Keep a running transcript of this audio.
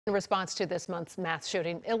In response to this month's mass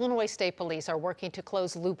shooting, Illinois State Police are working to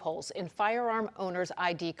close loopholes in firearm owners'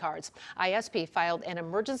 ID cards. ISP filed an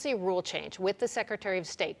emergency rule change with the Secretary of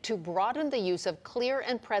State to broaden the use of clear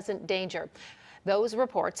and present danger. Those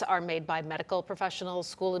reports are made by medical professionals,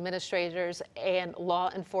 school administrators, and law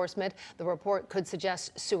enforcement. The report could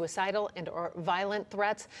suggest suicidal and/or violent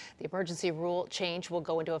threats. The emergency rule change will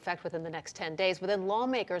go into effect within the next 10 days, but then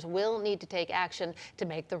lawmakers will need to take action to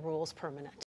make the rules permanent.